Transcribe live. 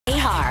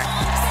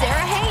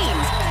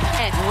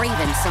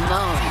Raven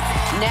Simone.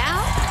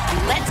 Now,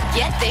 let's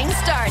get things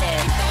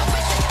started.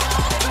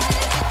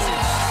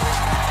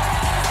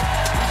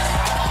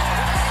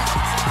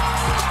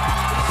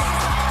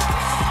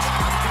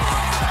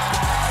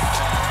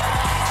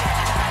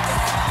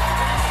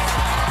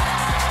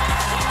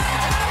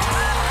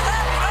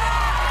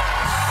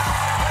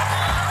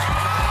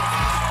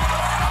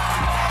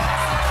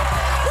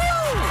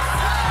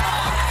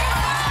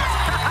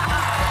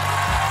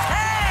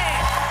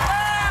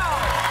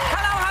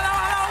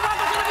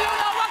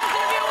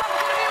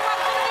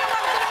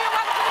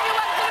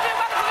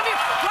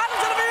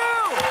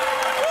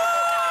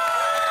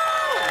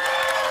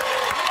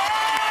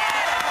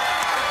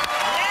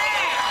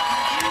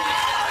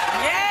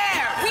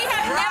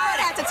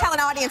 Tell an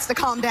audience to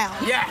calm down.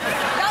 Yeah.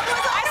 That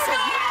was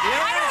awesome.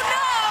 I don't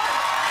know.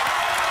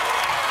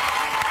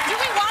 Do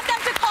we want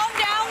them to calm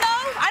down,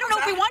 though? I don't know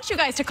if we want you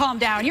guys to calm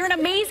down. You're an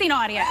amazing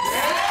audience.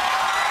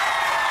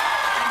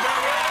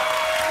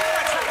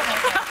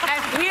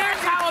 And here's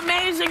how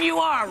amazing you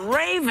are.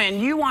 Raven,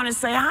 you want to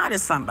say hi to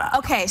somebody.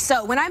 Okay,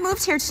 so when I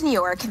moved here to New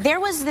York,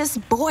 there was this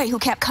boy who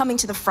kept coming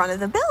to the front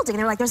of the building.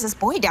 They were like, there's this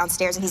boy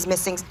downstairs and he's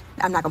missing.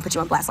 I'm not gonna put you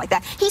on blast like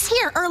that. He's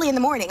here early in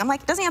the morning. I'm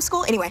like, doesn't he have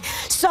school? Anyway,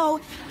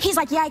 so he's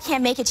like, yeah, I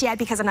can't make it yet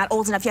because I'm not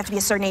old enough. You have to be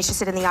a certain age to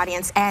sit in the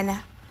audience. And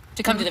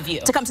to come to the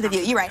View. To come to the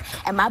View, you're right.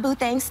 And my boo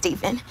thing,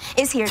 Stephen,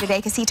 is here today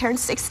because he turned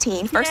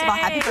 16. First of all,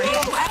 happy birthday.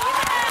 This is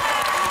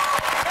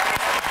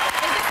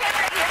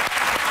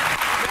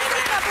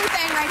my boo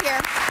thing right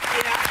here.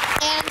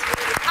 And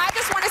I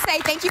just want to say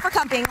thank you for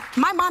coming.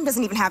 My mom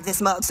doesn't even have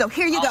this mug, so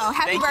here you go.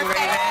 Happy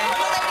birthday.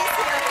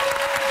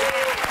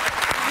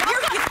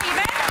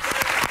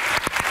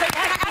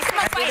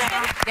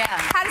 Yeah.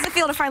 How does it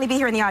feel to finally be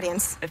here in the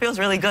audience? It feels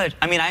really good.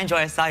 I mean, I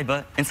enjoy Inside,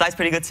 but Inside's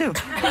pretty good too.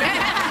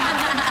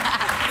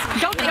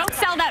 Don't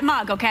sell that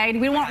mug, okay?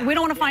 We don't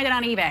want to find it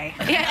on eBay.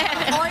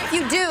 Or if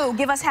you do,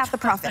 give us half the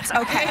profits,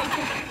 okay?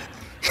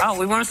 Oh,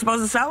 we weren't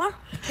supposed to sell them?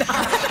 Too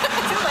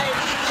late.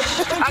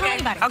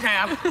 Okay,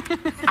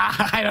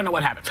 I don't know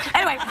what happened.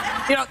 Anyway,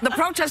 you know, the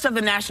protest of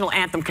the national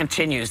anthem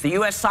continues. The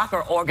U.S.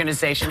 Soccer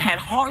Organization had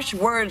harsh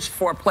words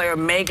for player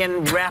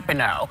Megan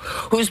Rapinoe,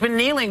 who's been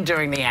kneeling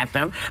during the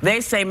anthem.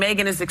 They say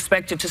Megan is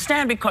expected to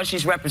stand because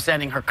she's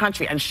representing her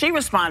country, and she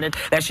responded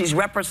that she's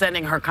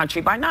representing her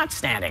country by not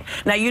standing.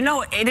 Now, you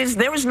know,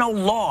 there is no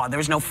law, there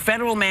is no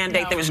federal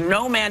mandate, there is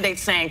no mandate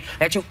saying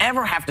that you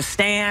ever have to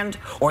stand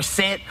or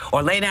sit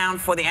or lay down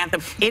for the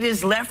anthem. It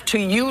is left to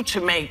you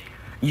to make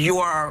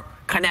your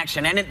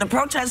connection. And the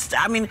protest,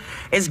 I mean,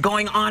 is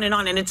going on,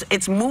 and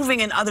it's moving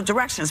in other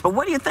directions. But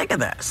what do you think of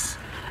this?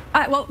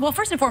 Well,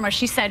 first and foremost,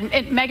 she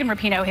said, Megan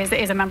Rapinoe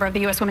is a member of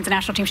the U.S. women's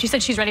national team. She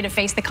said she's ready to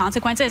face the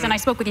consequences. And I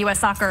spoke with U.S.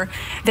 Soccer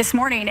this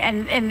morning,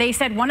 and they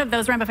said one of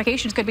those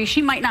ramifications could be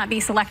she might not be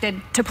selected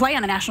to play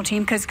on the national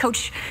team because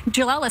Coach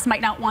Jill Ellis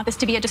might not want this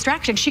to be a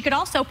distraction. She could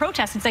also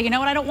protest and say, you know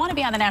what, I don't want to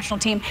be on the national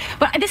team.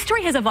 But this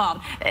story has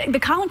evolved. The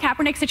Colin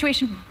Kaepernick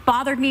situation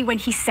bothered me when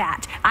he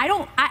sat.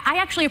 I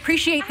actually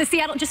appreciate the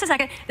Seattle, just a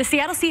second, the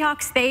Seattle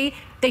Seahawks,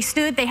 they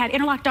stood, they had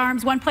interlocked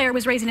arms, one player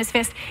was raising his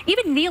fist.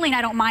 Even kneeling,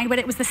 I don't mind, but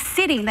it was the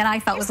sitting that I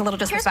felt was a little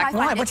disrespectful.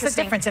 Why? What's the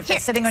difference if they're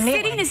sitting or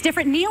kneeling? Sitting is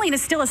different. Kneeling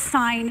is still a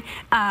sign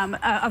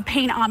of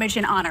paying homage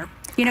and honor.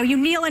 You know, you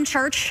kneel in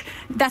church,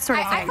 that sort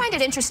of thing. I find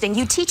it interesting.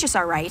 You teach us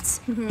our rights.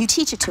 You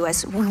teach it to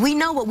us. We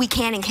know what we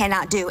can and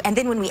cannot do. And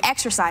then when we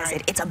exercise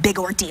it, it's a big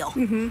ordeal.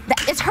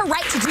 It's her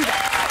right to do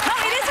that. No,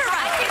 it is her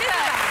right. It is her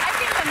right. I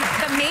think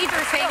the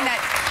major thing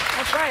that...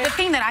 The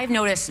thing that I've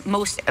noticed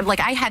most,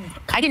 like I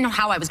didn't know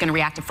how I was going to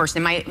react at first,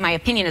 and my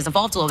opinion has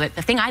evolved a little bit.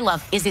 The thing I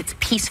love is it's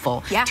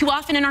peaceful. Yeah. Too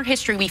often in our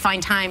history, we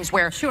find times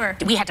where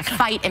we had to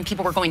fight and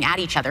people were going at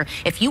each other.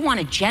 If you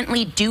want to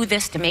gently do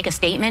this to make a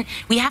statement,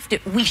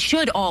 we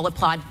should all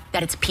applaud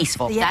that it's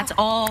peaceful. Yeah. That's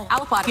all.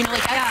 I'll applaud. You know,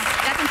 like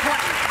that's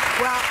important.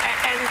 Well,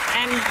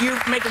 and you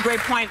make a great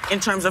point in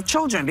terms of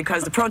children,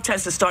 because the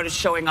protesters started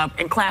showing up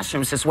in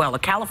classrooms as well. A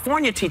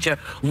California teacher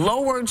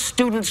lowered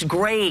students'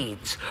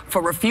 grades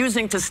for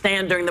refusing to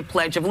stand during the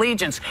Pledge of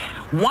Allegiance.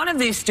 One of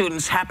these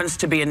students happens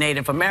to be a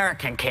Native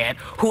American kid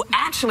who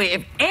actually,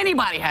 if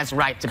anybody has a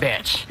right to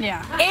bitch,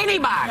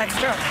 anybody. That's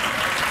true.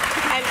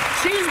 And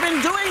she's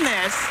been doing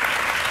this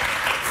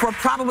for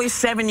probably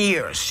 7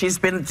 years.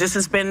 This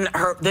has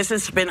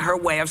been her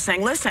way of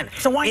saying, listen.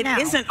 So why now?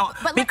 It isn't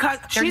because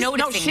they're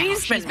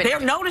noticing. They're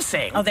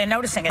noticing. Oh, they're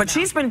noticing it. But now.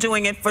 she's been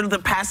doing it for the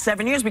past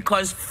 7 years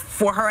because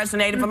for her as a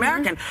Native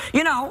American,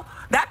 you know,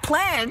 that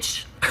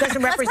pledge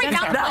doesn't represent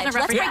her.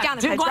 Let's break down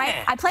the pledge,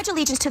 right? I pledge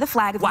allegiance to the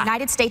flag of the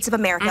United States of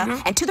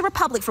America and to the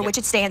republic for which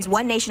it stands,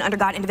 one nation under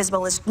God,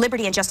 indivisible, with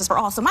liberty and justice for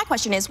all. So my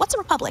question is, what's a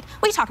republic?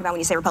 What are you talking about when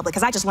you say republic?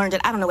 Because I just learned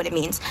it. I don't know what it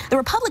means. The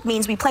republic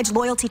means we pledge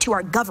loyalty to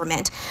our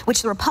government,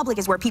 which the republic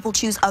is where people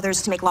choose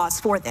others to make laws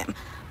for them.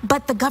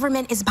 But the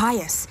government is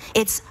biased.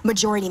 It's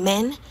majority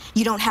men.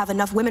 You don't have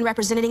enough women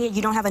representing it.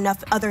 You don't have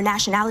enough other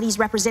nationalities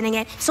representing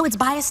it. So it's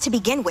biased to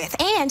begin with.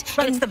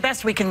 But it's the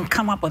best we can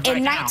come up with right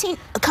now.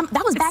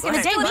 That was back in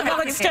the day.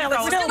 still,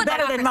 it's still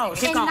better than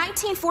most. In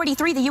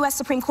 1943, the U.S.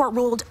 Supreme Court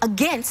ruled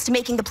against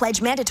making the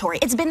pledge mandatory.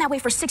 It's been that way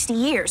for 60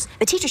 years.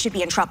 The teacher should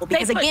be in trouble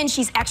because, again,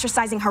 she's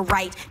exercising her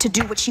right to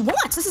do what she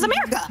wants. This is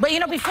America. But, you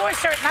know, before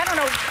certain, I don't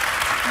know,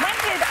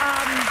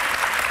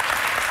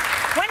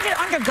 when did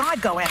under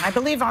God go in? I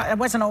believe it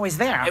wasn't always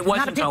there. It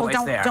wasn't always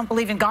there. A lot of people don't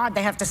believe in God.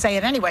 They have to say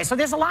it anyway. So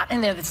there's a lot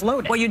in there that's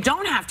loaded. Well, you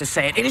don't have to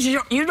say it. It is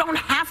you don't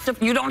have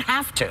to. You don't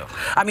have to.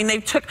 I mean, they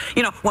took,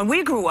 you know, when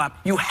we grew up,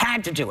 you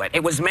had to do it.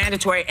 It was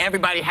mandatory.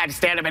 Everybody had to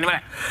stand up anyway.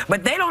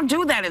 But they don't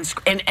do that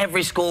in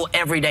every school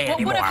every day anymore.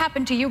 What would have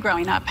happened to you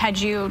growing up had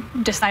you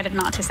decided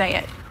not to say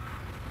it?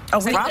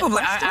 Oh,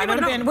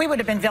 probably. We would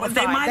have been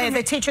vilified.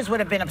 The teachers would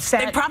have been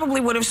upset. They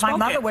probably would have spoken.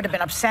 My mother would have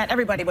been upset.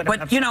 Everybody would have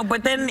been upset. You know,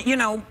 but then, you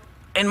know,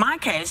 in my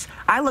case,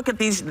 I looked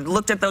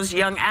at those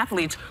young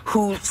athletes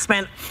who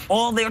spent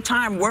all their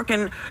time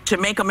working to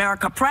make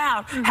America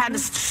proud, had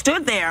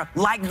stood there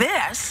like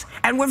this,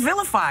 and were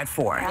vilified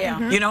for it.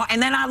 You know, and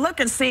then I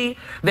look and see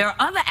there are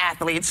other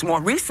athletes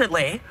more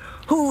recently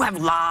who have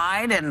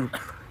lied and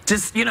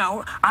just, you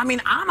know, I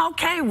mean, I'm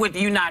okay with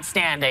you not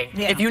standing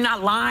if you're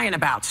not lying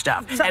about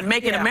stuff and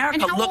making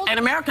America and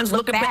Americans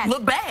look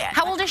bad.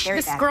 How old is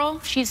this girl?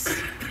 She's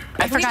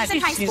I forgot. She's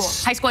in high school.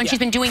 High school, and she's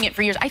been doing it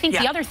for years. I think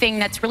the other thing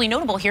that's really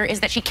notable here is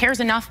that she cares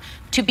enough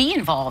to be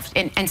involved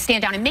and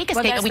stand down and make a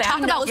statement. We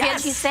talk about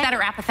kids that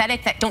are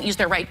apathetic, that don't use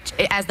their right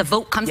as the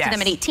vote comes to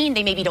them at 18.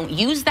 They maybe don't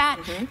use that.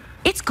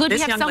 It's good to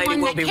have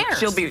someone that cares.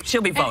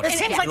 She'll be voting. It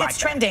seems like it's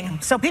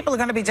trending, so people are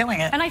going to be doing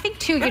it. And I think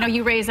too, you know,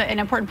 you raise an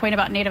important point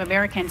about Native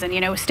Americans, and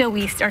you know,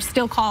 we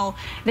still call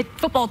the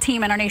football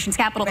team in our nation's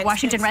capital the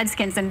Washington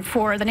Redskins, and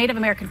for the Native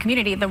American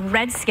community, the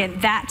Redskin,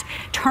 that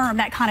term,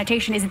 that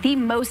connotation, is the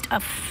most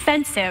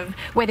offensive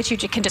way that you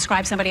can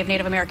describe somebody of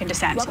Native American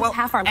descent. Well,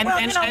 half our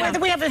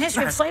we have a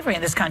history of slavery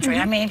in this country.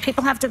 I mean,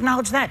 people have to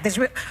acknowledge that.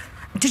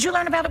 Did you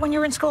learn about it when you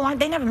were in school?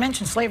 They never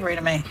mentioned slavery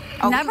to me.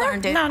 Oh, never? We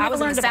learned it. No, I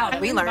was in the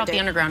South. We learned about the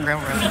Underground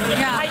Railroad.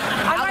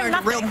 I learned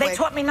nothing. They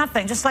taught me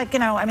nothing. Just like, you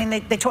know, I mean,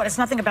 they taught us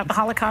nothing about the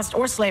Holocaust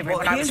or slavery.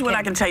 Well, here's what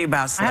I can tell you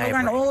about slavery. I had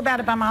to learn all about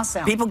it by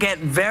myself. People get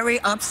very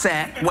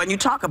upset when you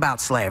talk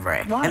about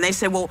slavery. What? And they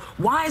say, well,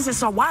 why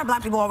are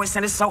black people always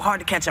saying it's so hard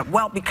to catch up?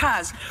 Well,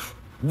 because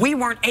we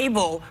weren't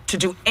able to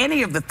do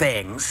any of the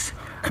things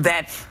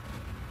that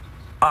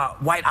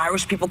white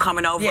Irish people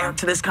coming over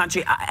to this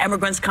country,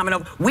 immigrants coming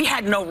over, we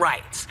had no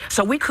rights.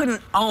 So we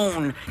couldn't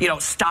own, you know,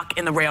 stock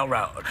in the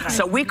railroad.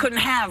 So we couldn't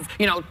have,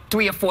 you know,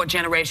 3 or 4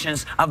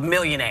 generations of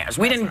millionaires.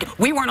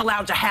 We weren't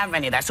allowed to have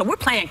any of that. So we're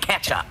playing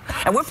catch up.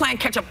 And we're playing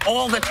catch up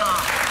all the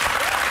time.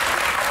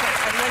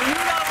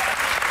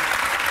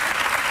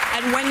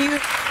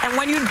 And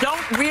when you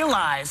don't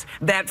realize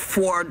that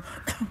for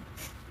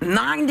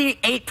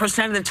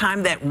 98% of the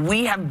time that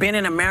we have been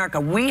in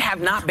America, we have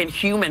not been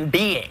human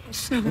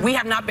beings. We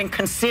have not been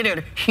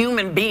considered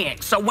human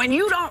beings. So when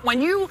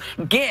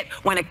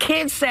a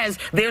kid says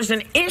there's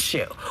an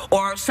issue,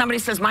 or somebody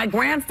says my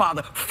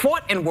grandfather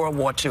fought in World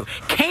War II,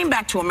 came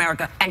back to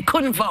America and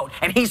couldn't vote,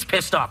 and he's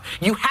pissed off.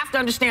 You have to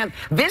understand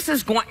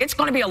it's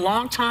going to be a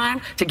long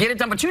time to get it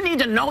done, but you need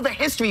to know the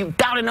history. You've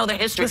got to know the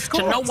history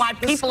to know why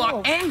people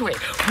are angry,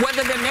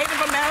 whether they're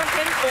Native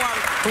American or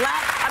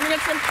black. I mean,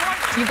 it's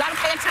important. You got to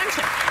pay attention.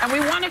 And we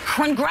want to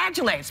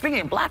congratulate,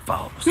 speaking of black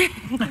folks,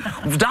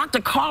 Dr.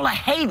 Carla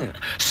Hayden,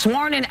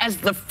 sworn in as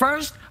the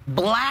first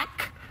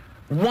black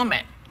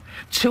woman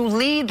to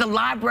lead the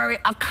Library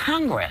of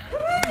Congress.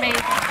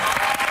 Amazing.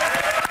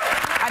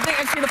 I think,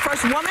 is she the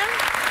first woman?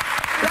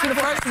 Is she the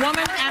first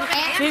woman? And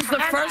she's the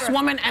first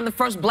woman and the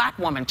first black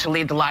woman to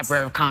lead the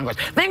Library of Congress.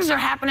 Things are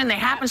happening. They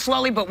happen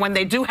slowly, but when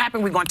they do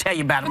happen, we're going to tell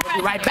you about it. We'll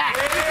be right back.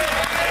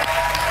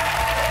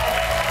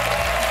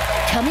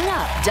 Coming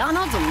up,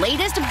 Donald's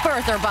latest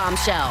birther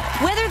bombshell.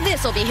 Whether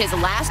this will be his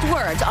last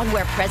words on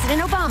where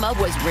President Obama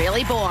was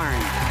really born.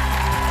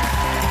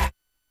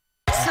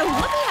 So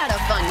looking at a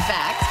fun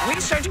fact.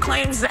 Research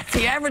claims that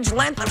the average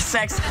length of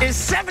sex is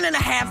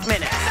 7.5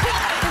 minutes.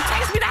 It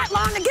takes me that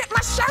long to get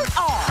my shirt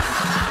off.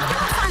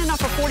 I'm signing up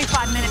for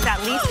 45 minutes at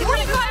least.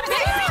 45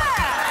 minutes?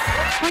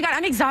 Oh my God,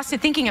 I'm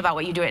exhausted thinking about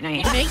what you do at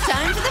night. Make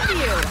time for The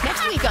View,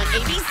 next week on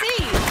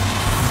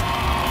ABC.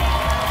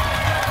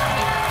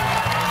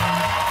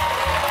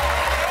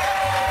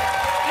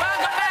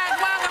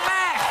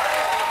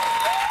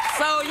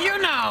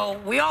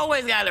 We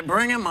always got to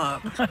bring him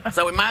up,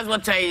 so we might as well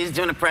tell you he's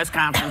doing a press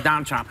conference,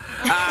 Donald Trump.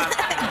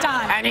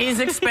 And he's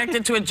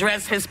expected to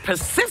address his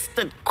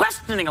persistent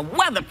questioning of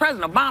whether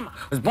President Obama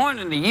was born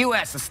in the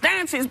U.S., a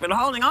stance he's been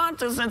holding on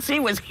to since he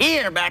was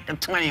here back in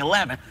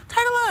 2011. Take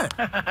a look.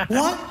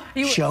 What?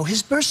 Show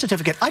his birth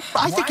certificate. I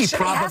think he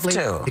probably...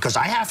 Because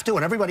I have to,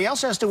 and everybody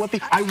else has to.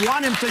 I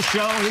want him to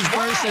show his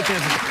birth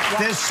certificate.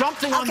 There's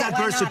something on that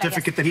birth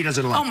certificate that he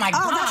doesn't like. Oh, my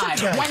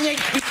God. When you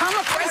become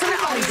a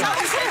president of the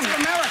United States of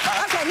America,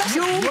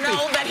 you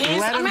know that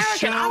he's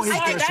American. I'm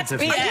sorry, that's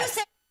BS.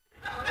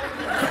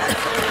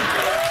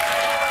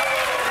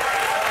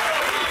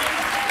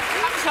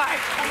 I'm It's like,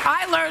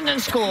 I learned in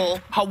school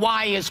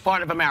Hawaii is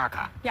part of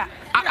America. Yeah.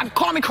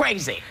 Call me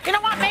crazy. You know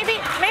what? Maybe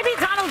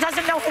Donald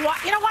doesn't know Hawaii.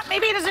 You know what?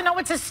 Maybe he doesn't know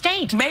it's a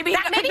state. Maybe he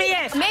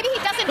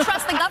doesn't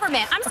trust the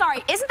government. I'm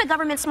sorry. Isn't the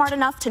government smart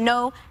enough to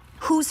know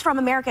who's from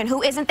America and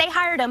who isn't? They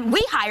hired him.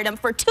 We hired him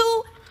for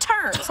 2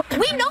 terms.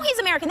 We know he's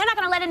American. They're not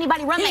going to let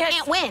anybody run that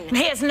can't win.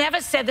 He has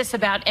never said this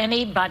about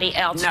anybody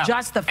else. No.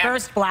 Just the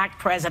first black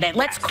president.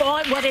 Let's call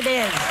it what it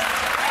is.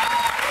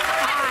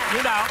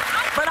 You know,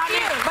 but I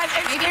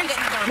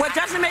mean, what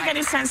doesn't make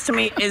any sense to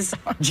me is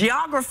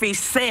geography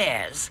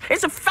says,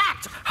 it's a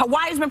fact,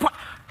 Hawaii's been part.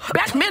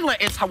 Bette Midler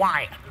is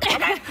Hawaiian.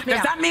 Okay?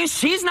 Does that mean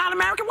she's not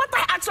American? What the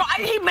heck? So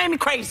he made me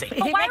crazy.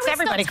 He makes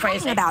everybody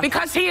crazy about it.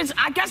 Because he is,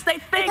 I guess they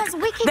think,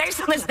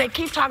 they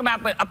keep talking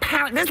about, but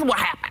apparently this is what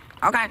happened,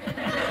 okay?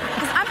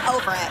 I'm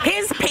over it.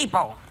 His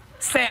people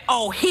said,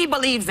 oh, he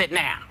believes it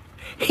now.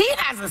 He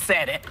hasn't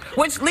said it,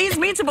 which leads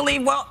me to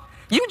believe, well,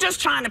 you're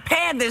just trying to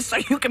pad this so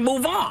you can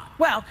move on.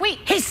 Well,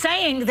 he's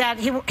saying that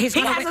he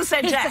hasn't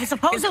said jack. He's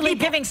supposedly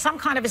giving some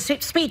kind of a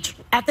speech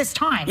at this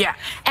time. Yeah.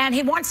 And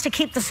he wants to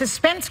keep the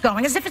suspense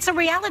going as if it's a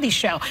reality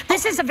show.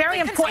 This is a very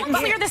important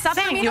clear this up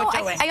thing you're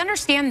doing. I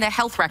understand the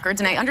health records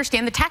and I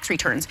understand the tax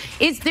returns.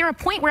 Is there a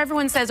point where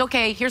everyone says,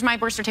 okay, here's my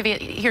birth certificate,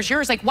 here's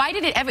yours? Like, why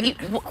did it ever?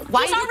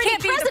 Why he's already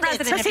the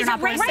president if you're not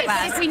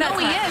racist? If we know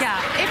he is,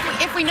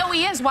 if we know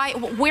he is, why?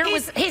 Where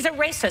was? He's a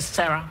racist,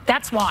 Sarah.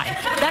 That's why.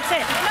 That's it.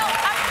 No.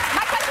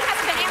 My question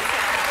hasn't been answered.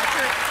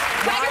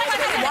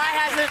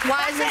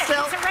 Why is it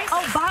still?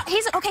 Oh,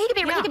 he's okay. He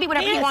can be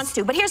whatever he wants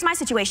to. But here's my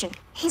situation.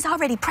 He's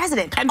already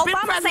president. And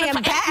Obama's saying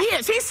back.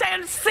 He's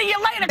saying see you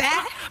later.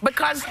 Back.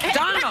 Because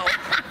Donald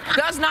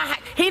does not.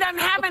 He doesn't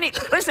have any.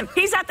 Listen,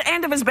 he's at the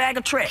end of his bag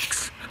of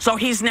tricks. So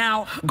he's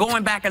now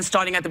going back and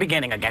starting at the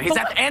beginning again. He's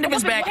at the end of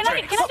his bag of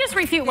tricks. Can I just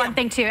refute one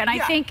thing, too? And I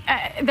think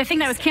the thing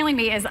that was killing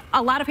me is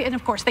a lot of people, and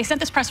of course, they sent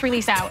this press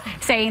release out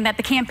saying that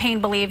the campaign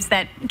believes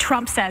that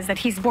Trump says that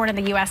he's born in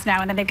the U.S.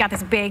 now, and then they've got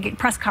this big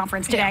press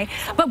conference today.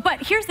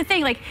 But here's the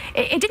thing, like,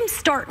 it didn't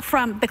start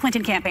from the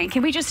Clinton campaign.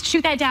 Can we just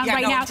shoot that down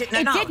right now? It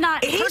did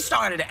not. He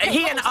started it.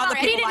 He and other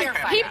people like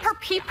him.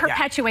 He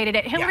perpetuated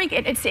it. Hillary,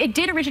 it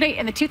did originate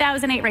in the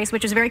 2008 race,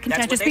 which was very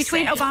contentious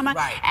between Obama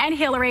and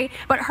Hillary,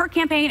 but her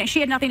campaign, she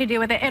had nothing to do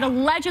with it. And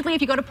allegedly,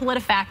 if you go to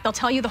PolitiFact, they'll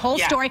tell you the whole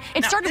story.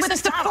 It started with a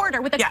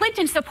supporter, with a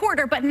Clinton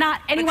supporter, but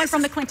not anyone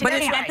from the Clinton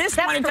campaign. But at this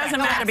point, it doesn't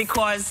matter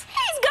because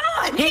he's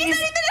gone. He's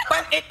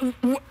not even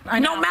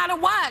no matter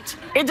what,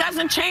 it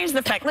doesn't change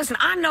the fact. Listen,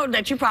 I know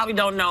that you probably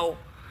don't know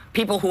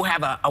people who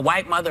have a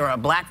white mother or a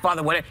black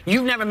father, whatever.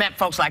 You've never met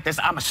folks like this,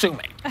 I'm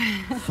assuming.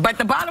 But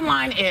the bottom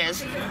line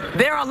is,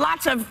 there are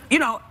lots of,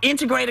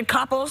 integrated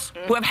couples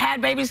who have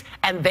had babies,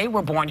 and they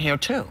were born here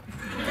too.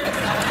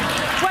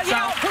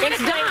 Well, it's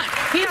done.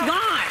 He's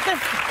gone.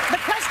 The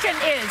question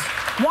is,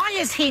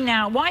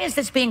 why is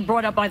this being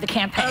brought up by the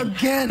campaign?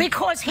 Again.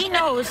 Because he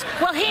knows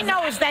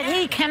that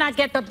he cannot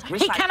get the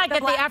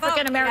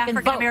African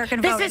American vote.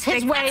 This is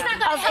his way of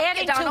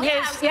adding to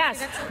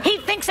his, he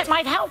thinks it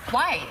might help.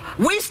 Why?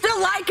 We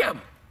still like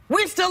him.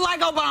 We still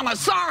like Obama.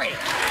 Sorry.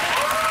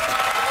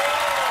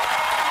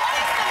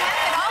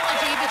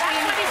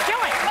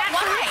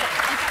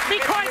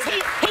 Because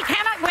he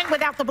cannot win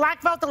without the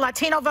black vote, the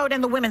Latino vote,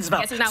 and the women's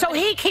vote. So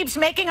he keeps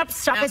making up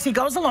stuff as he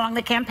goes along.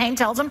 The campaign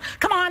tells him,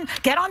 come on,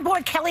 get on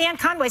board. Kellyanne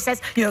Conway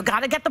says, you got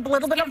to get a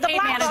little bit of the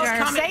black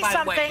vote. Say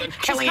something.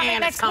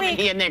 Kellyanne is coming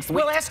here next week.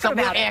 We'll ask her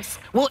about it.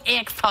 We'll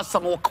ask her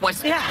some more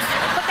questions. Yeah,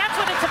 but that's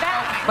what it's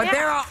about. But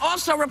there are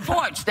also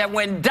reports that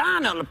when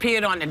Donald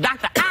appeared on the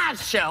Dr.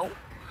 Oz show,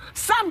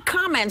 some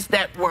comments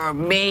that were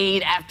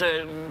made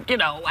after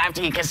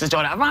he kissed his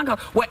daughter Ivanka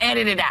were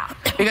edited out.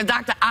 Because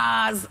Dr.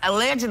 Oz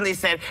allegedly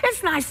said,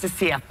 it's nice to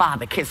see a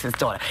father kiss his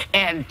daughter.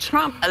 And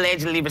Trump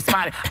allegedly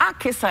responded, I'll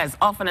kiss her as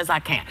often as I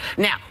can.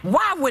 Now,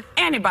 why would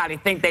anybody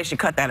think they should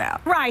cut that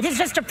out? Right, he's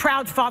just a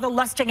proud father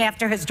lusting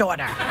after his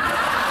daughter. So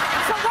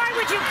why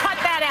would you cut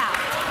that out?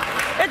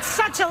 It's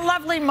such a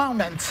lovely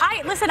moment.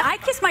 Listen, I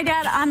kiss my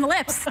dad on the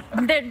lips.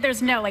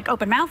 There's no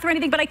open mouth or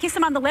anything, but I kiss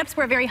him on the lips.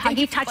 We're a very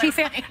huggy, touchy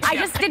family. I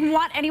just didn't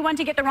want anyone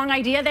to get the wrong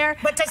idea there.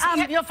 But does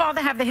your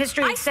father have the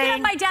history of saying? I sit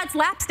on my dad's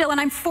lap still,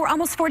 and I'm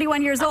almost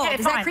 41 years old.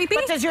 Is that creepy?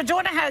 But does your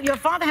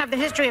father have the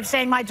history of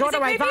saying, my daughter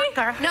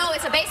Ivanka? No,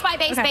 it's a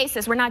base-by-base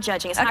basis. We're not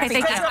judging. It's not does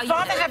your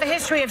father have a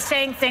history of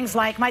saying things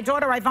like, my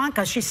daughter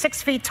Ivanka, she's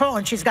 6 feet tall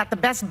and she's got the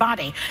best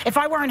body. If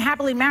I weren't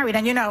happily married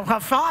and her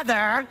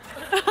father,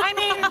 I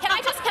mean. Can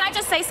I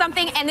just say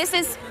something? And this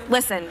is,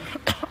 listen,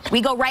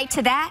 we go right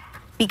to that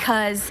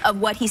because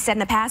of what he said in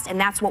the past, and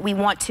that's what we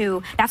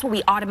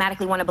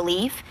automatically want to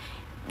believe.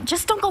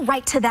 Just don't go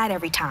right to that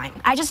every time.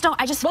 I just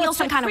feel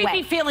some kind of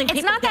way.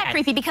 It's not that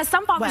creepy because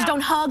some fathers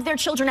don't hug their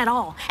children at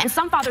all, and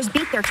some fathers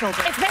beat their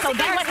children. It's basically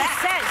what he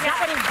says, not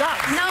what he does.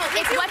 No,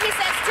 it's what he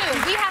says too.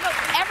 We have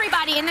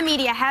everybody in the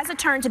media has a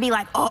turn to be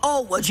like,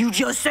 oh, what'd you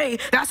just say?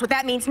 That's what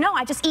that means. No,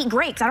 I just eat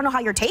grapes. I don't know how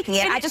you're taking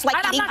it. I just like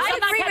eating grapes.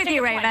 I agree with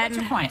you, Raven. What's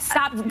your point?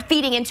 Stop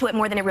feeding into it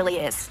more than it really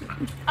is.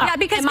 Yeah,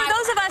 because for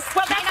those of us,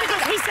 well, that's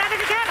because he said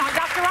it again on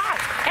Dr. Oz.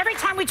 every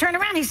time we turn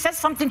around, he says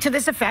something to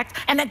this effect,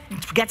 and it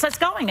gets us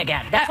going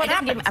again. That's what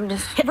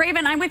happens.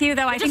 Raven, I'm with you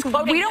though. I think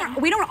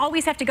we don't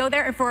always have to go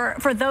there. And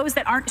for those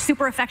that aren't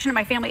super affectionate,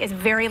 my family is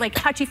very like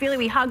touchy-feely.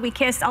 We hug, we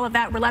kiss, all of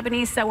that. We're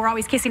Lebanese, so we're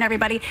always kissing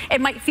everybody. It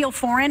might feel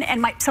foreign,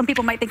 and some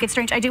people might think it's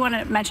strange. I do want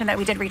to mention that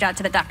we did reach out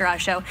to the Dr.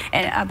 Oz show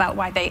about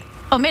why they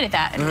omitted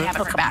that, and we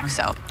haven't heard back.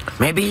 So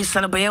maybe he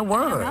said a bad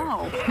word.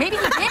 No, maybe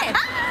he did.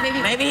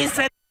 Maybe he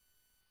said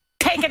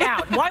take it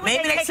out. Why would they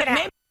take it out?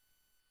 Maybe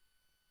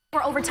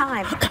we're over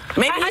time.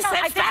 Maybe he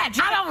said fat.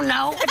 I don't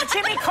know.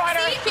 Jimmy Carter.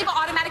 See, people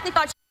automatically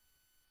thought.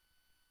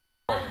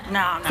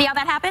 No. See how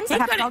that happens? It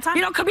happens all the time.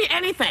 You know, it could be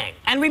anything.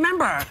 And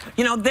remember,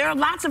 you know, there are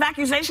lots of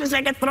accusations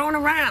that get thrown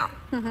around.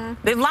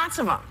 There's lots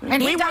of them.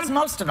 And he does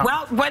most of them.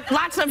 Well, but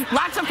lots of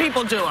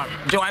people do them.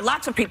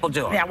 Lots of people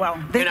do them. Yeah, well,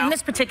 in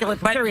this particular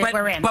period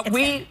we're in. But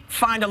we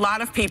find a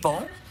lot of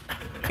people,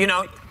 you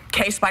know,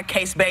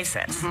 case-by-case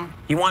basis.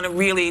 You want to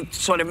really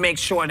sort of make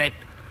sure that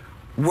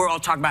we're all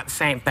talking about the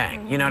same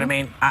thing. You know what I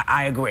mean?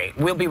 I agree.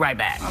 We'll be right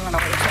back. I'm gonna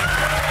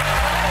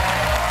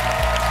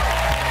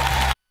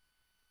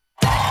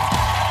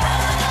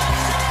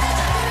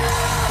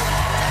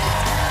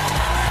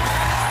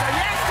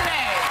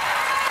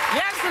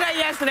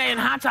Yesterday in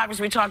Hot Topics,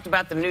 we talked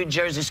about the New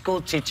Jersey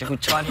school teacher who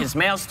taught his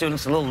male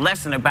students a little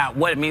lesson about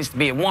what it means to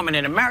be a woman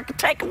in America.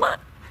 Take a look.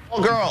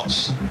 All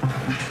girls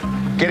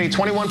get a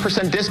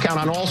 21% discount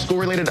on all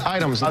school-related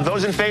items.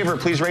 Those in favor,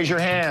 please raise your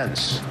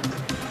hands.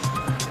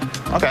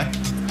 Okay.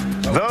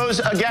 Those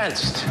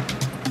against.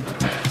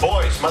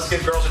 Boys must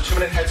give girls a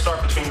 2-minute head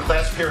start between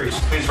class periods.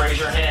 Please raise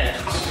your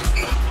hands.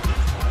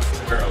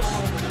 Girls.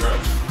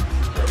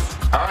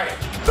 All right.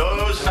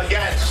 Those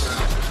against.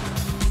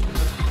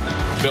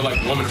 I feel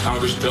like woman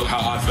empowerment should feel how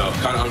I felt.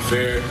 Kind of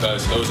unfair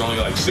because it was only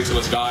like 6 of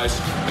us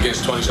guys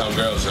against 20-something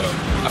girls, so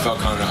I felt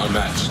kind of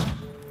unmatched.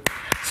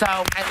 So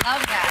I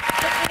love that.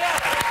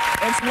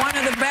 It's one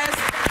of the best.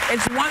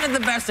 It's one of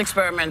the best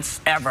experiments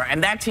ever,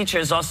 and that teacher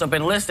has also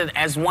been listed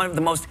as one of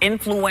the most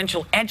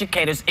influential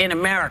educators in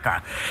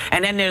America.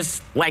 And then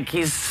there's like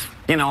he's.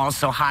 You know,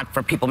 also hot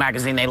for People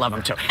magazine. They love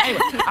him too. Anyway,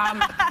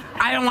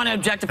 I don't want to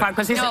objectify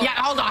because he's yeah.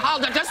 Hold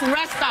on. Just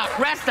rest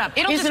up.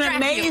 He's an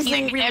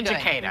amazing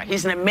educator. Good.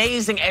 He's an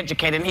amazing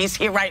educator, and he's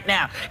here right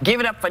now. Give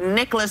it up for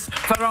Nicholas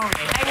Ferroni.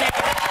 Hey,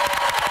 Nicholas.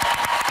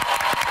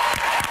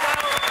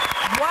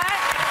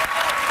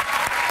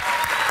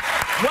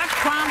 What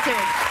prompted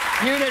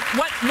you to?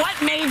 What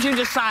made you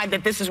decide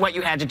that this is what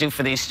you had to do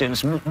for these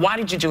students? Why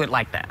did you do it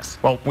like this?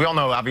 Well, we all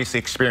know obviously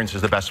experience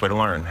is the best way to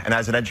learn, and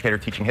as an educator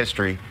teaching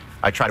history,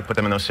 I try to put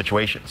them in those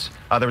situations.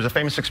 There was a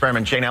famous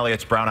experiment, Jane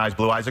Elliott's brown eyes,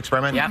 blue eyes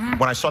experiment. Yep.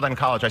 When I saw that in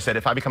college, I said,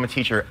 if I become a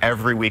teacher,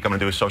 every week I'm going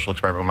to do a social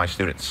experiment with my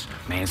students.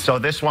 Amazing. So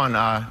this one,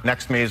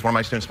 next to me is one of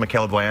my students,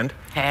 Michaela Bland.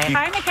 Hey.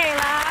 Hi,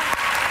 Michaela.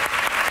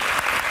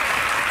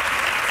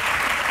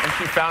 And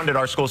she founded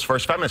our school's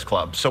first feminist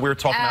club. So we were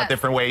talking about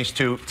different ways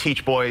to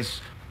teach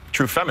boys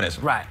true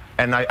feminism. Right.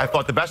 And I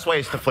thought the best way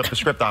is to flip the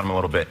script on them a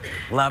little bit.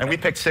 Love and we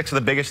picked 6 of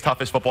the biggest,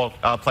 toughest football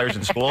players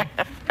in school,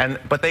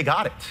 but they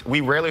got it. We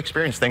rarely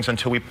experience things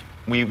until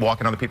we walk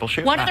in other people's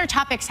shoes. What other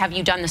topics have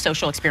you done the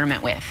social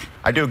experiment with?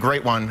 I do a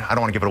great one. I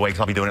don't want to give it away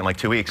because I'll be doing it in like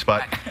 2 weeks,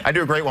 but I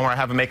do a great one where I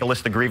have them make a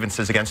list of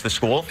grievances against the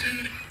school,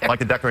 like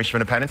the Declaration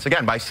of Independence.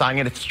 Again, by signing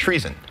it, it's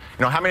treason.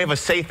 You know, how many of us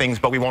say things,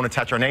 but we won't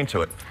attach our name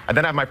to it? And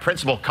then I have my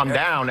principal come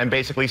down and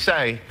basically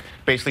say,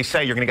 you're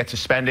going to get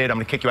suspended, I'm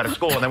going to kick you out of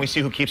school, and then we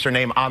see who keeps their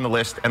name on the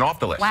list and off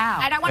the list. Wow.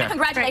 And I want to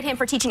congratulate him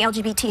for teaching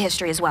LGBT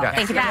history as well. Yes.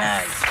 Thank you very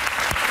much.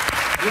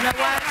 You know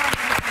what?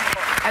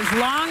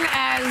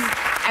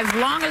 As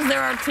long as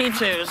there are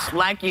teachers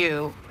like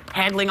you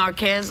handling our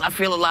kids, I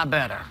feel a lot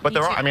better. But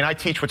there are, I mean, I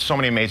teach with so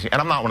many amazing,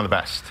 and I'm not one of the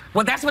best.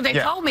 Well, that's what they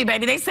told me,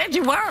 baby. They said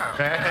you were.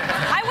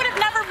 I would have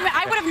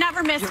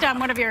never missed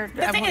one of your...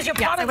 The thing is, you're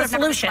part of the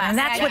solution, and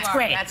that's what's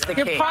great. That's the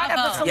key. You're part of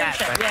the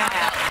solution.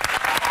 Yeah.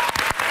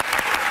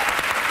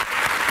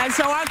 And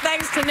so our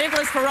thanks to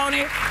Nicholas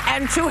Ferroni,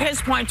 and to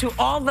his point, to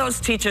all those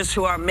teachers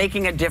who are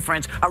making a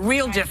difference, a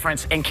real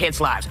difference in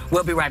kids' lives.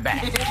 We'll be right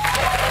back.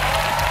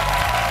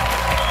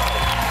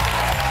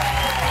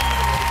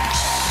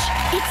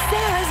 It's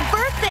Sarah's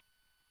birthday.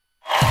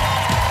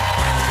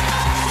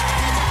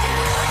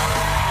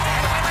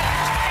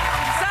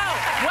 So,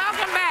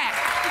 welcome back.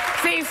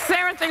 See,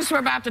 Sarah thinks we're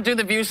about to do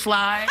the View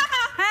slide.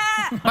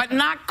 But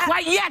not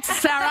quite yet,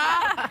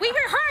 Sarah. We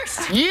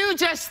rehearsed. You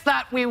just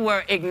thought we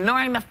were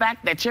ignoring the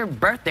fact that your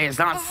birthday is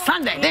on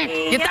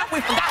Sunday. You thought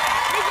we forgot.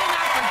 We did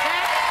not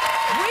forget.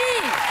 We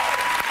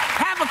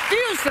have a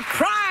few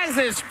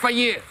surprises for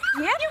you.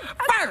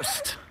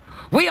 First,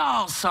 we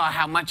all saw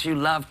how much you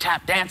loved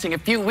tap dancing a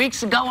few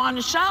weeks ago on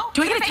the show.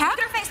 Do we get a tap?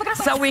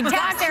 So we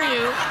got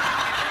you.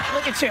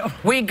 Look at you.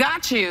 We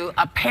got you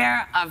a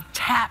pair of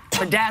tap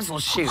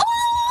bedazzle shoes.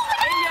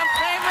 In your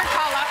favorite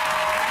color,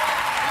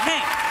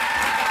 pink.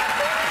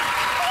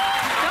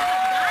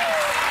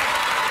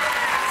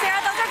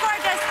 Sarah, those are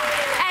gorgeous.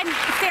 And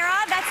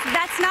Sarah,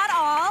 that's not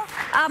all.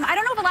 I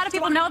don't know if a lot of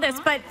people know this,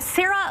 but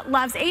Sarah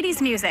loves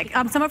 80s music.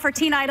 Some of her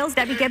teen idols,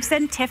 Debbie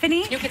Gibson,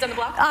 Tiffany. New Kids on the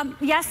Block?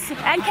 Yes,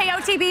 and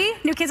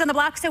KOTB, New Kids on the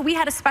Block. So we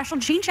had a special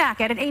jean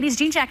jacket, an 80s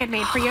jean jacket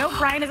made for you.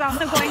 Brian is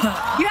also going,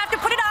 you have to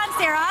put it on,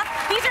 Sarah.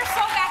 These are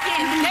so back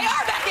in. They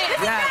are back in. This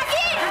is back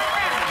in.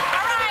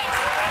 All right.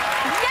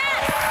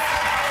 Yes.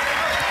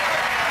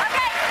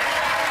 Okay.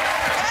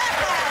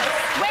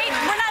 Wait,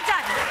 we're not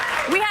done.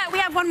 We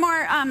have one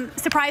more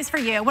surprise for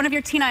you. One of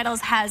your teen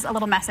idols has a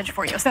little message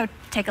for you, so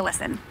take a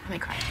listen. Let me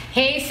cry.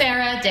 Hey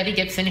Sarah, Debbie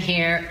Gibson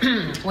here.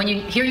 When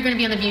you hear you're going to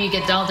be on The View, you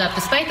get dolled up,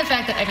 despite the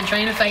fact that I've been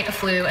trying to fight a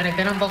flu and I've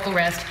been on vocal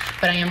rest,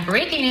 but I am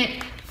breaking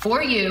it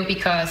for you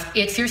because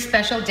it's your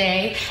special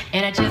day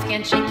and I just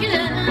can't shake your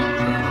love.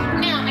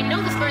 Now, I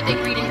know this birthday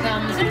greeting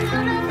comes out of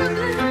the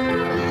blue,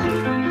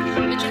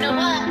 but you know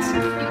what?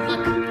 You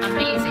look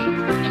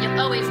amazing and you'll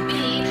always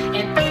be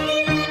an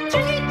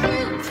electric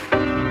groove.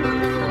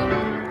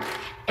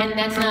 And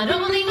that's not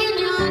only in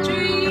your dreams.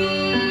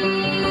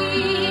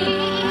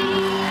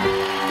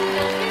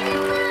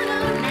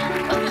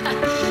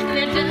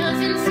 There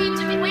doesn't seem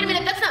to be. Wait a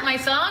minute, that's not my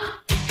song.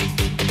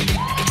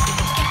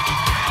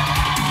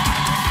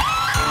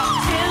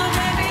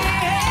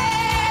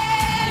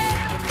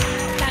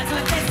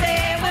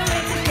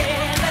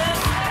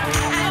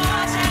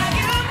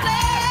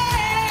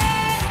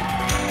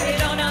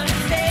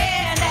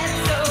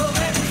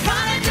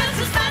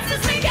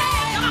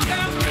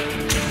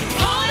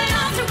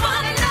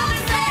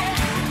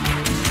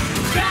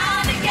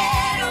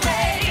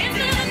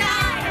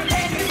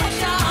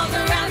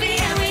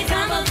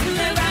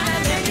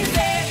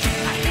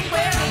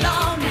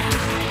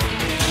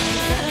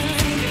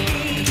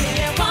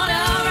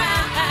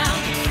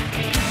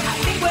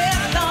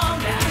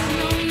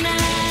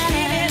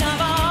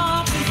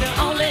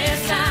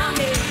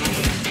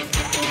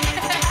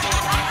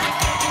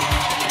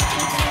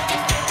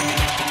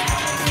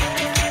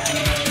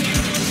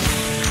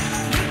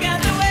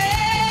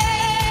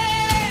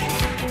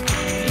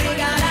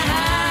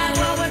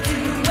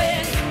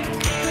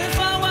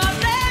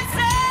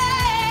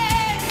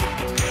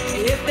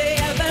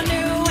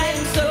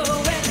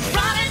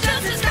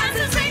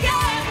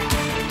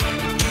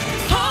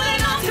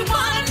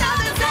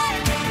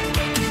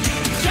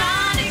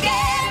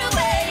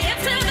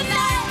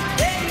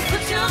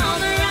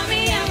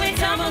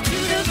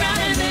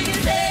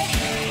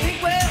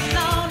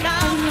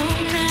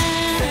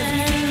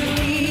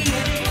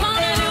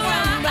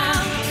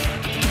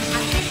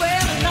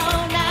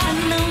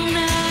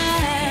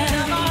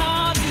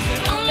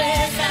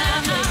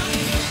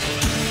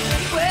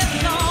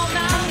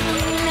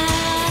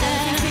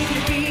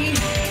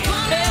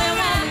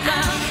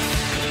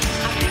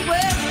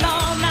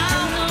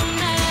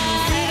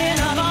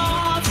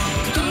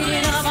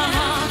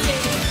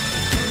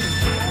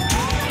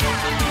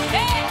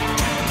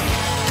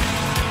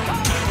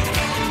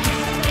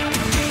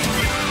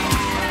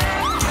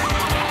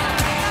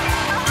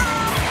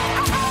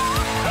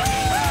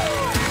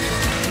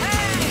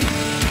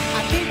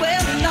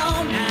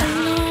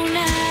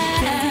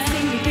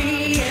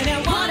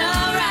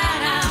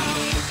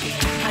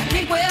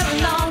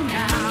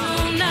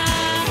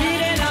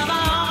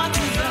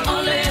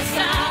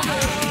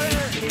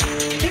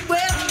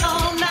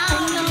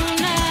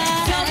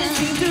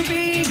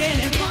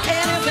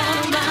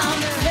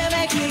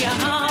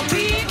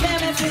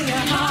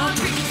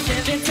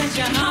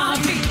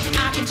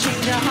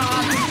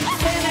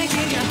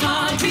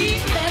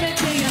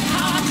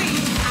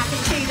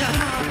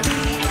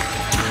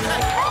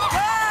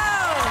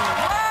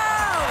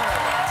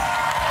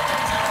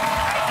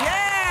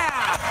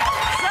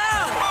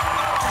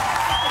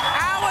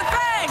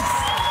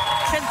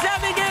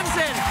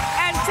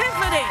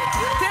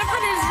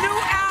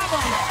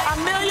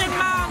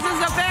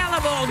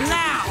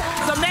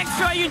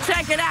 You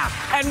check it out.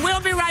 And we'll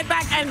be right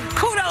back. And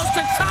kudos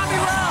to Tommy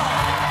Rowe.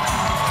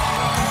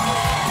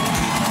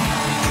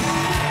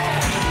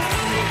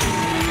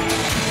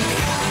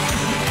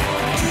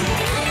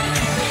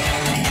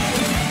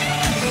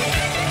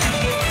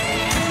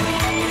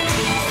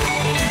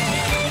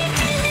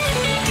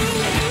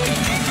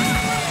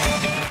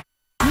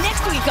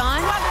 Next week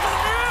on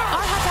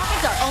our hot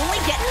topics are only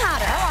getting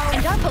hotter.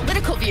 And our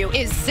political view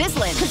is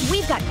sizzling. Because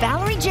we've got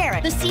Valerie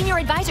Jarrett, the senior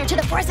advisor to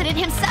the president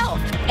himself,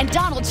 and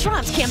Donald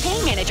Trump's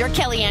campaign manager,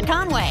 Kellyanne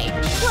Conway.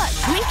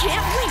 Plus, we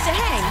can't wait to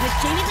hang with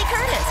Jamie Lee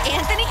Curtis,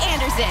 Anthony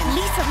Anderson,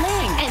 Lisa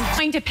Ling, and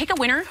going to pick a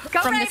winner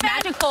from this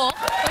magic bowl,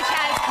 which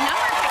has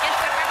number of tickets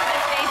that represent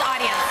today's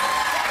audience.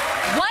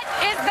 What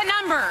is the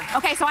number?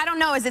 Okay, so I don't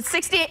know. Is it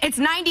 60? It's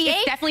 98?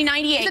 It's definitely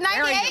 98. Is it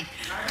 98?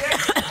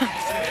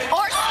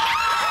 Or...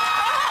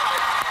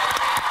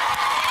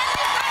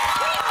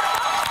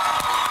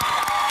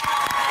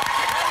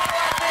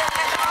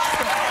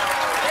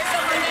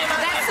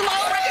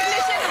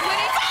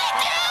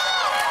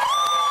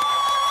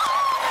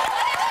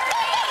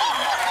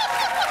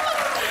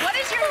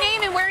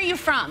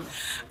 From?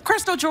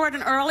 Crystal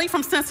Jordan Early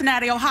from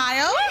Cincinnati,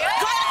 Ohio.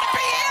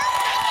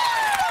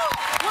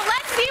 Well,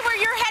 let's see where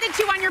you're headed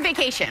to on your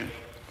vacation.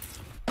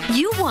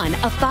 You won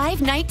a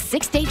 5-night,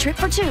 6-day trip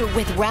for 2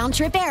 with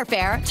round-trip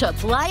airfare to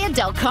Playa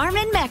del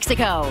Carmen,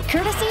 Mexico,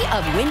 courtesy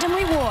of Wyndham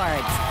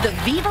Rewards. The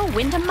Viva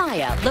Wyndham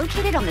Maya,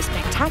 located on the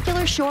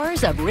spectacular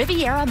shores of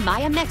Riviera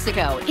Maya,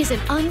 Mexico, is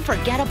an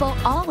unforgettable,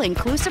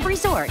 all-inclusive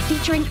resort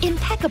featuring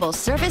impeccable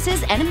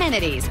services and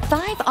amenities,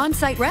 5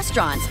 on-site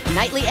restaurants,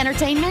 nightly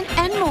entertainment,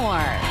 and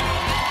more.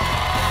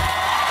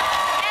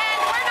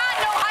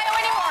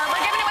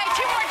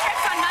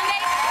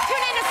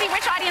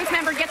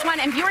 Member gets one,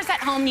 and viewers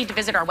at home need to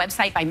visit our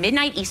website by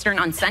midnight Eastern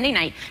on Sunday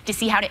night to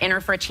see how to enter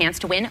for a chance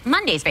to win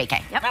Monday's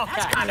vacay. Yep. Okay.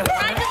 That's kind of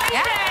fun.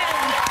 Yeah.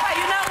 Well,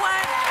 you know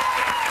what?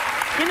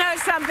 You know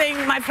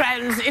something, my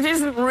friends? It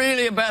isn't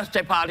really a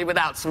birthday party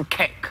without some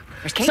cake.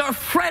 There's cake? So a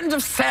friend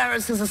of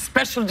Sarah's has a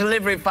special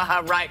delivery for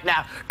her right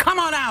now. Come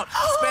on out,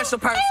 special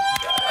person.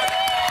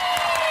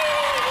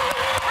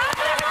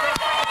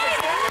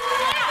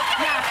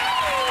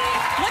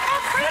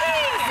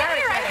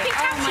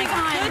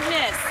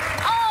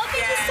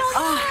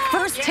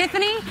 First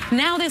Tiffany,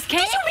 now this cake.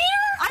 Did you meet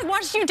her? I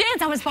watched you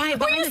dance. I was fine.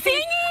 Were you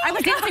singing? I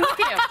was dancing with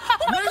you.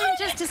 We're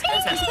just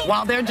discussing.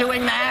 While they're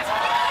doing that,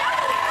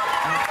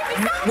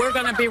 we're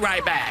going to be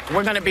right back.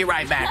 We're going to be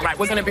right back. Right,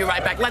 we're going to be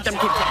right back. Let them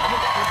keep talking.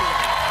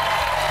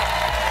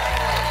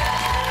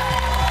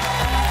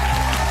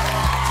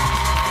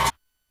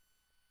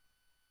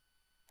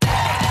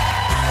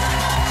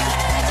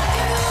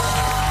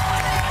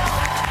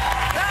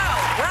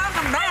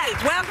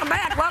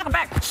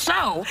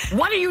 So,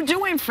 what are you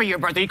doing for your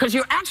birthday? Because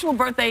your actual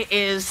birthday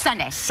is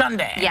Sunday.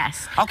 Sunday.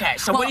 Yes. Okay,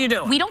 so what are you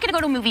doing? We don't get to go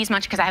to movies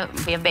much because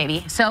we have a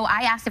baby. So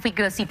I asked if we could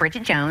go see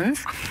Bridget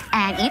Jones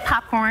and eat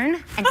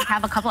popcorn and just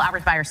have a couple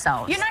hours by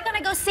ourselves. You're not going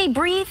to go see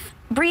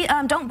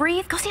Don't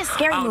Breathe? Go see a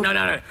scary movie.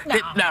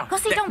 No. Go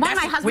see Don't Breathe.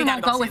 My husband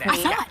won't go with me. I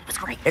saw it. It was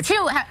great. It's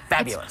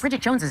fabulous.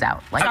 Bridget Jones is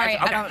out. Like, Sorry,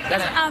 okay.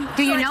 I don't.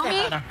 Do you know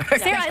me?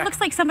 Sarah, it looks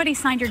like somebody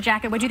signed your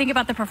jacket. What do you think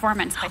about the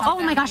performance? Oh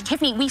my gosh,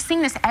 Tiffany, we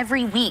sing this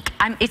every week.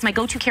 It's my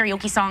go-to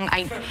karaoke song.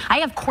 I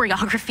have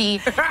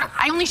choreography.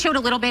 I only showed a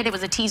little bit. It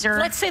was a teaser.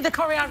 Let's see the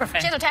choreography.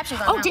 She has no tap shoes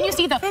on. Oh, didn't you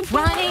see the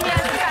running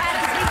as fast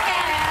as we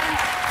can,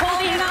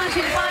 holding on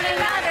to one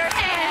another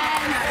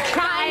and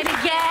trying to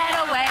get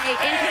away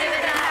into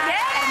the night?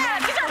 Yeah,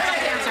 these are real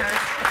dancers.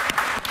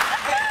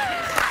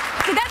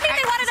 Did that mean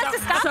they wanted us to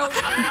stop? So,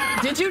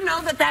 did you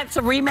know that that's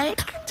a remake?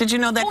 Did you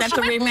know that that's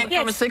a remake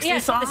from a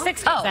 60s song? The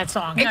 60s, that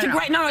song.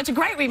 It's a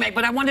great remake,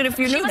 but I wondered if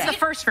you knew that. She was the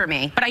first for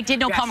me, but I did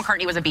know Paul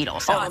McCartney was a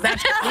Beatle. So. Oh,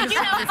 that's Did you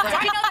know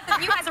that The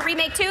View has a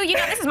remake too? You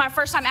know, this is my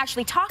first time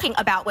actually talking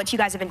about what you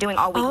guys have been doing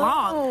all week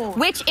long,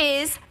 which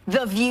is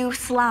The View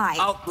Slide.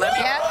 Oh, let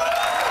me.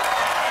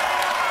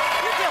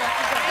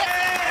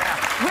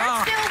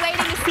 We're still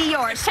waiting to see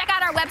yours. Check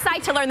out our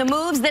website to learn the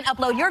moves, then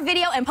upload your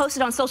video and post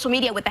it on social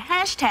media with the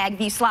hashtag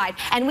ViewSlide,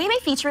 and we may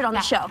feature it on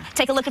the show.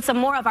 Take a look at some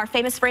more of our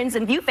famous friends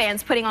and View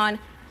fans putting on,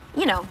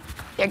 you know,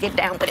 they're getting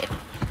down with it.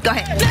 Go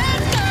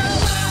ahead.